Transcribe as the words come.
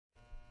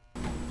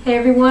Hey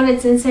everyone,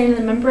 it's Insane in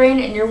the Membrane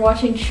and you're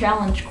watching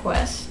Challenge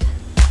Quest.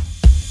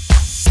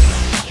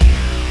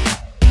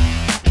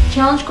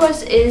 Challenge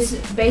Quest is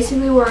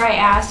basically where I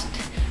asked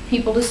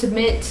people to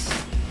submit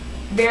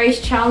various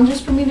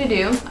challenges for me to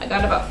do. I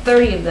got about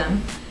 30 of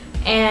them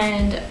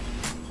and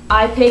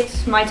I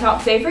picked my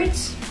top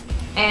favorites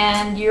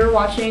and you're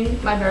watching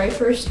my very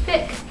first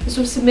pick. This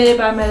was submitted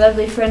by my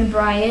lovely friend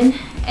Bryan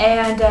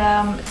and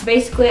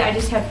basically I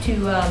just have to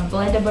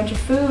blend a bunch of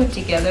food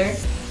together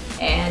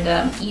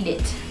and eat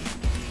it.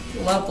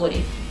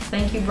 Lovely.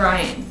 Thank you,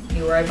 Bryan.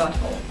 You are a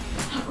butthole.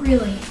 Not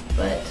really,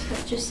 but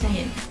just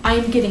saying.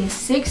 I'm getting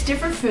 6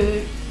 different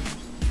food.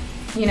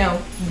 You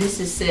know, this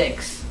is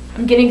 6.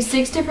 I'm getting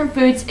 6 different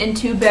foods and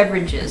 2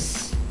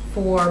 beverages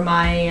for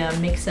my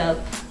mix-up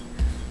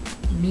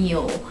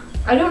meal.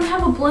 I don't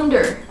have a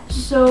blender,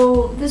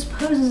 so this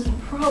poses a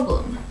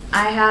problem.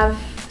 I have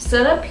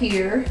set up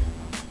here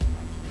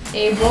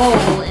a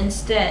bowl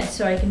instead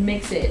so I can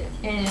mix it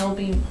and it'll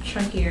be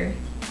chunkier.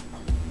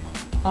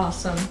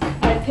 Awesome.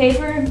 I have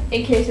paper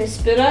in case I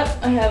spit up.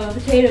 I have a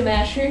potato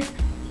masher,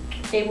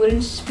 a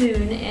wooden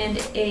spoon, and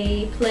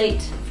a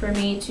plate for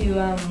me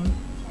to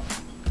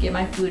get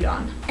my food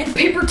on. And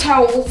paper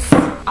towels.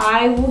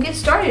 I will get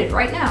started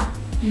right now.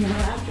 You know,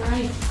 after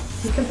I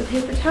pick up the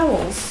paper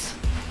towels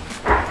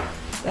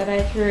that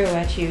I threw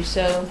at you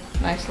so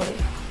nicely.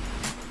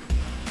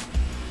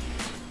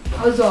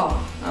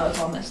 Huzzah! I was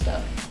all messed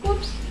up.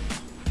 Whoops.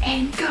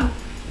 And go.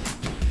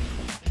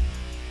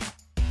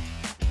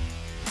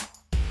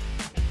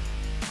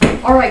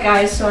 Alright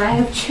guys, so I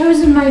have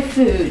chosen my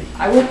food.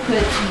 I will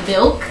put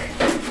milk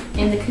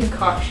in the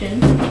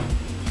concoction,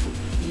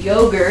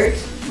 yogurt,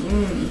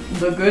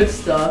 the good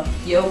stuff,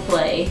 yo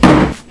play,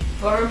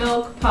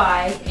 buttermilk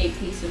pie, a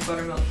piece of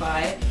buttermilk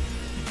pie.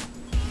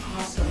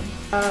 Awesome.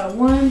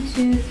 1,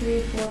 2,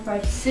 3, 4,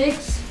 5,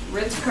 6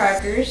 Ritz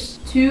crackers,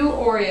 2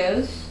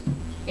 Oreos,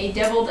 a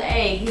deviled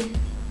egg.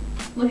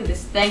 Look at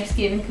this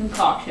Thanksgiving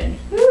concoction.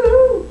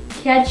 Woo!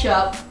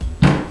 Ketchup,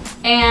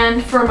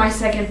 and for my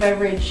second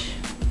beverage,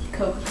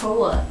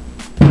 Coca-Cola.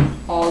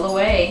 All the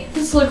way.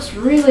 This looks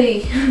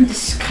really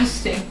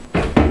disgusting.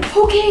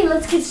 Okay,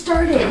 let's get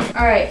started.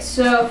 Alright,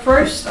 so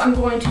first I'm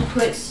going to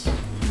put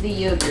the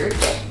yogurt.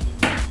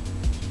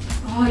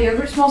 Oh,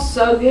 yogurt smells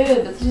so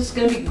good, but this is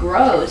gonna be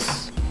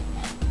gross.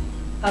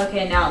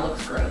 Okay, now it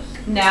looks gross.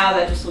 Now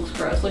that just looks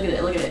gross. Look at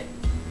it, look at it.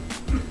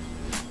 I'm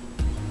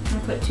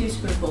gonna put 2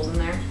 spoonfuls in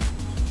there.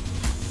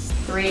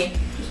 3,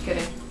 just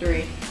kidding,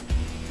 3.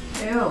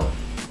 Ew.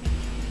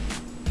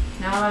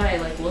 Now that I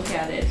look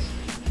at it,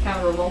 it's kind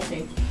of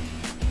revolting.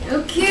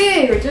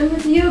 Okay, we're done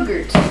with the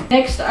yogurt.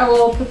 Next, I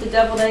will put the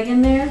deviled egg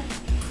in there.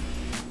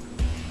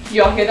 Did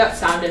y'all hear that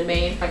sound it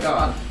made? Oh my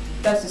god,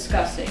 that's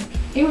disgusting.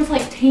 It was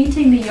like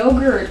tainting the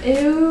yogurt.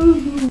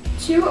 Ew.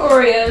 2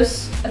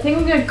 Oreos. I think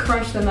I'm gonna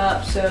crunch them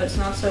up so it's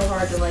not so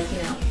hard to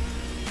you know.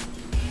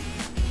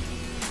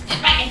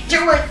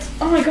 Do it!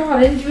 Oh my god,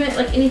 I didn't do it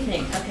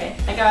anything. Okay,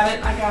 I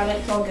got it,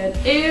 it's all good.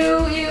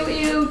 Ew, ew,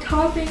 ew,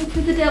 topping for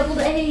the deviled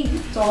egg.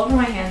 It's all over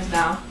my hands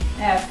now.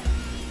 F.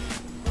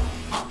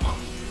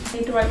 I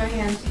need to wipe my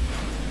hands.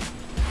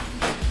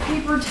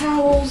 Paper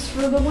towels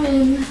for the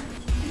win.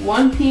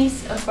 1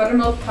 piece of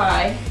buttermilk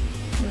pie.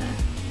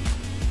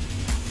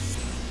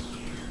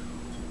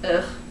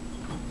 Ugh.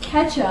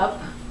 Ketchup.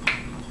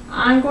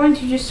 I'm going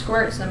to just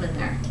squirt some in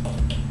there.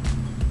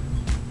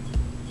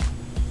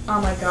 Oh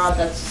my god,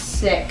 that's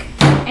sick.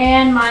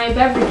 And my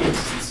beverages.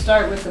 Let's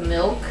start with the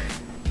milk.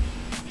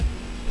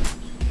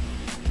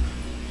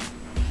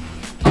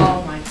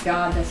 Oh my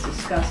god, that's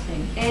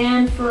disgusting.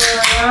 And for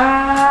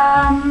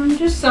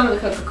just some of the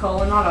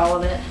Coca-Cola, not all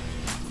of it.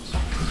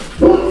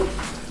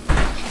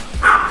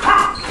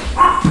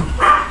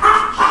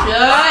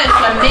 Shush!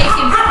 I'm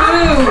making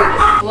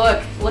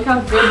food! Look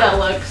how good that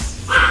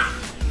looks.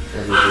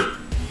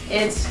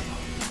 It's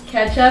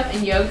ketchup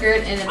and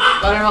yogurt and it's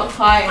buttermilk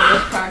pie and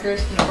Ritz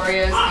crackers and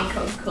Oreos and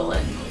Coca-Cola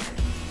and milk.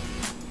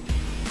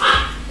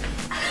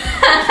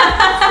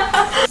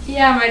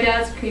 Yeah, my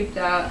dad's creeped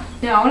out.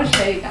 No, I want to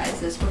show you guys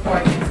this before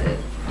I mix it.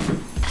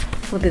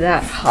 Look at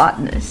that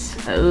hotness.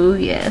 Oh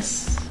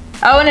yes.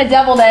 Oh, and a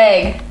deviled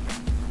egg.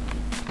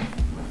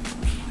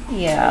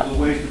 Yeah. The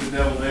waste of the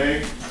deviled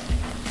egg.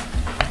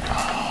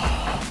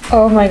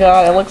 Oh my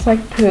god, it looks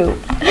like poop.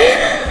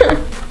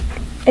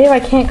 Ew, I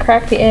can't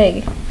crack the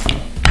egg.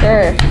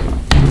 Sure.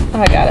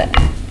 Oh, I got it.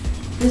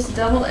 This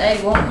deviled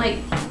egg won't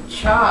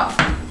chop.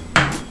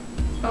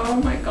 Oh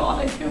my god,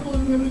 I can't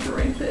believe I'm gonna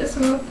drink this.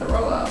 I'm gonna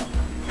throw up.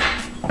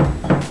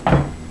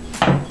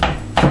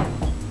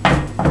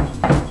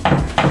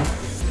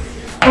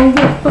 Oh,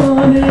 what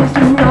fun it is to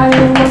ride a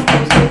roller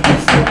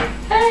coaster.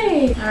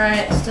 Hey!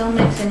 Alright, still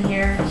mixing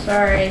here.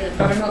 Sorry, the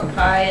buttermilk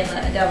pie and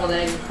the deviled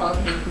egg are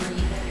probably gonna be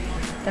grief.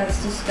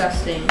 That's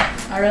disgusting.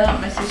 I really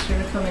want my sister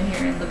to come in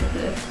here and look at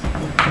this.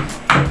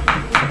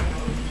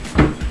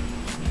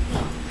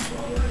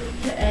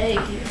 The egg,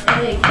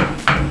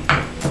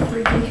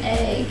 freaking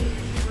egg.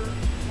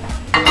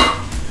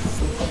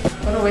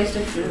 What a waste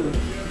of food.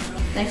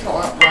 Thanks a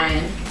lot,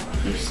 Bryan.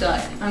 You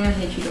suck. I'm gonna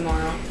hit you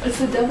tomorrow. It's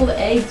the deviled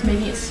eggs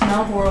making it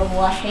smell horrible.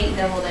 I hate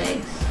deviled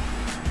eggs.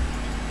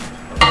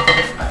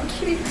 I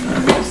can't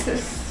even use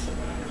this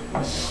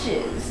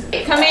shiz.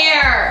 Hey, come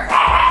here!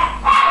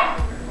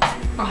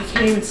 Oh, I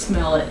can't even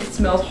smell it. It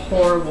smells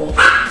horrible.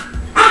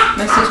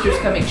 My sister's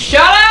coming.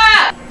 Shut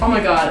up! Oh my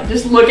god,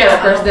 just look at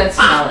it first, then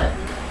smell it.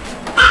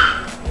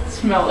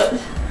 Smell it.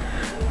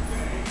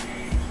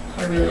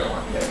 I really don't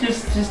want to.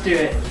 Just do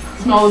it.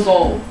 Smell the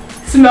bowl.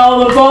 Smell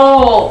the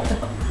bowl!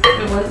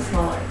 What does it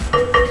smell like?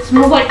 It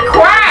smells like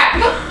crap!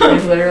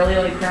 Like literally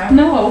like crap?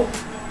 No.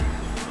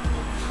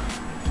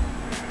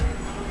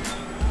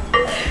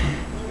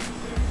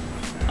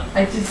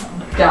 I just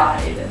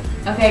died.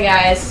 Okay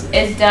guys,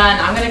 it's done.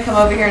 I'm gonna come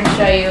over here and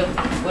show you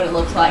what it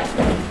looks like.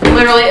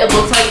 Literally, it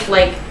looks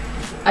like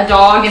a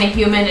dog and a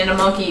human and a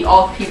monkey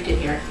all puked in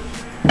here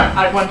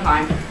at one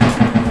time.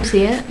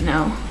 See it?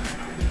 No.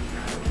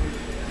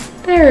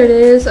 There it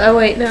is. Oh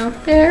wait, no.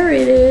 There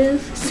it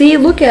is. See,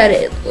 look at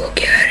it.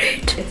 Look at it.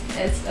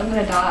 I'm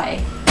gonna die.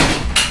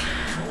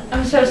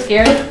 I'm so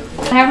scared.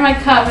 I have my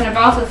cup and I'm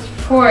about to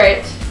pour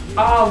it.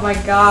 Oh my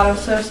god, I'm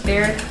so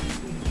scared.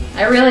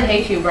 I really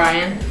hate you,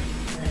 Brian.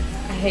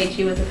 I hate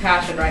you with a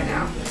passion right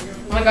now.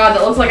 Oh my god,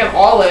 that looks like an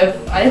olive.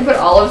 I didn't put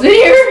olives in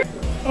here.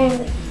 Oh.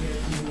 Ew!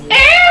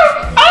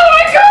 Oh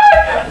my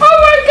god! Oh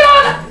my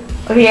god!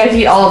 Okay, you guys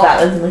eat all of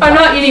that. Listen, I'm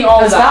not eating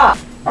all of that.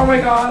 Stop. Oh my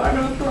god, I'm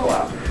gonna throw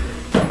up.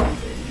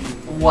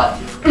 What?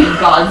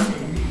 God.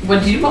 What,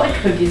 did you put like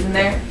cookies in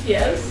there?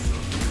 Yes.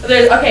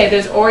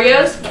 There's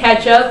Oreos,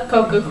 ketchup,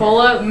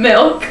 Coca-Cola,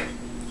 milk,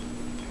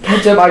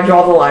 Ketchup, I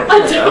draw the line. a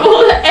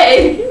double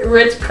egg,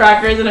 Ritz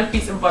crackers, and a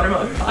piece of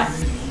buttermilk pie.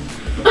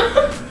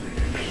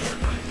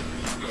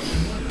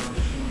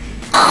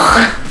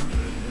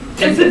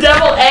 It's a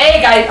double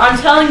egg, I'm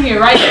telling you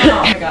right now.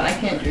 Oh my god, I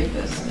can't drink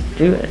this.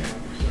 Do it.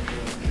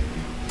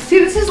 See,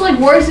 this is like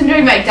worse than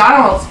doing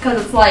McDonald's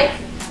because it's like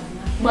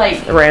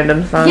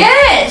random stuff.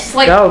 yes,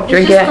 like go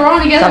drink it's just it.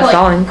 thrown together Stop like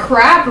stalling.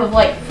 crap of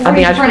like 40 I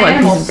just different put, like,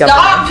 animals. pieces of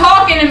Stop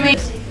talking to me.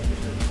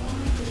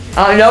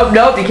 Oh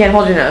nope, you can't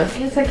hold your nose.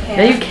 Yes, I can.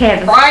 No, you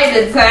can't. Right,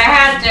 it's I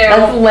had to.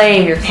 That's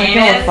lame. You're sucking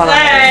on fun.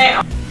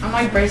 I'm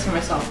like bracing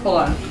myself.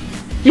 Hold on.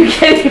 You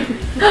can't even.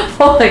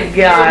 Oh my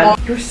god.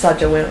 You're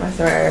such a wimp, I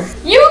swear.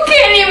 You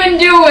can't even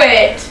do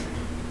it.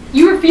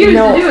 You refuse to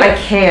do it. I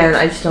can.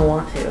 I just don't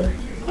want to.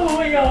 Oh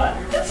my god.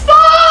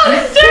 Stop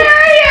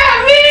staring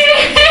at me.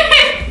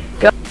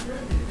 Go.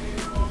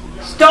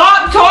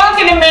 Stop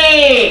talking to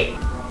me.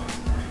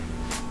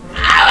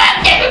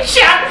 I'm getting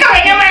shit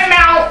coming in my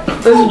mouth.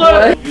 Hold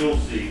on. You'll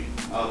see.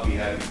 I'll be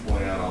happy to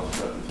point out all the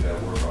stuff that's got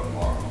to work on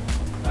tomorrow.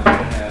 I'm gonna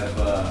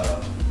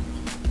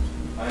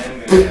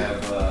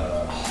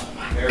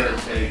have, Eric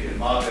take and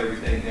mop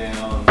everything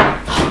down.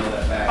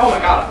 Oh my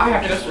god, I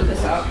have to go spit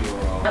this out.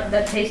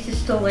 That taste is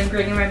still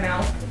lingering in my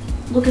mouth.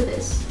 Look at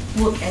this.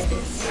 Look at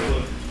this.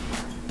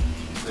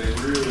 They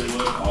really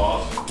look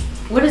awesome.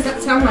 What does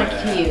that sound like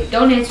to you?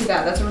 Don't answer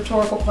that. That's a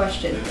rhetorical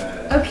question.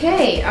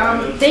 Okay,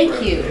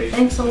 thank you.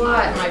 Thanks a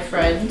lot, my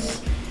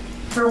friends,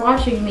 for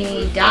watching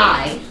me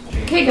die.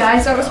 Okay,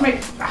 guys, that was my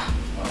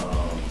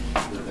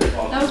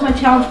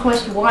challenge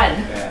quest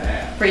 1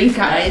 for you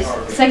guys.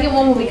 The second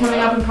one will be coming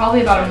up in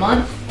probably about a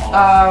month.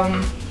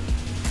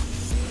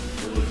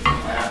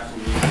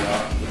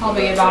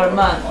 Probably about a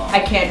month. I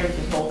can't drink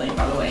this whole thing,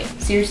 by the way.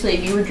 Seriously,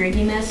 if you were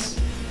drinking this,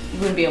 you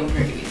wouldn't be able to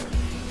drink it either.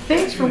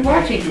 Thanks for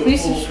watching.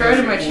 Please subscribe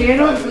to my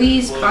channel.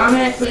 Please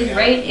comment. Please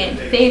rate and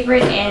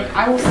favorite. And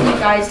I will see you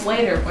guys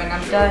later when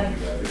I'm done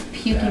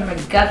puking my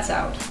guts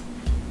out.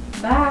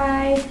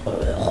 Bye.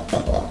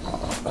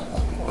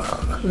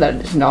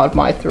 That is not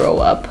my throw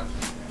up.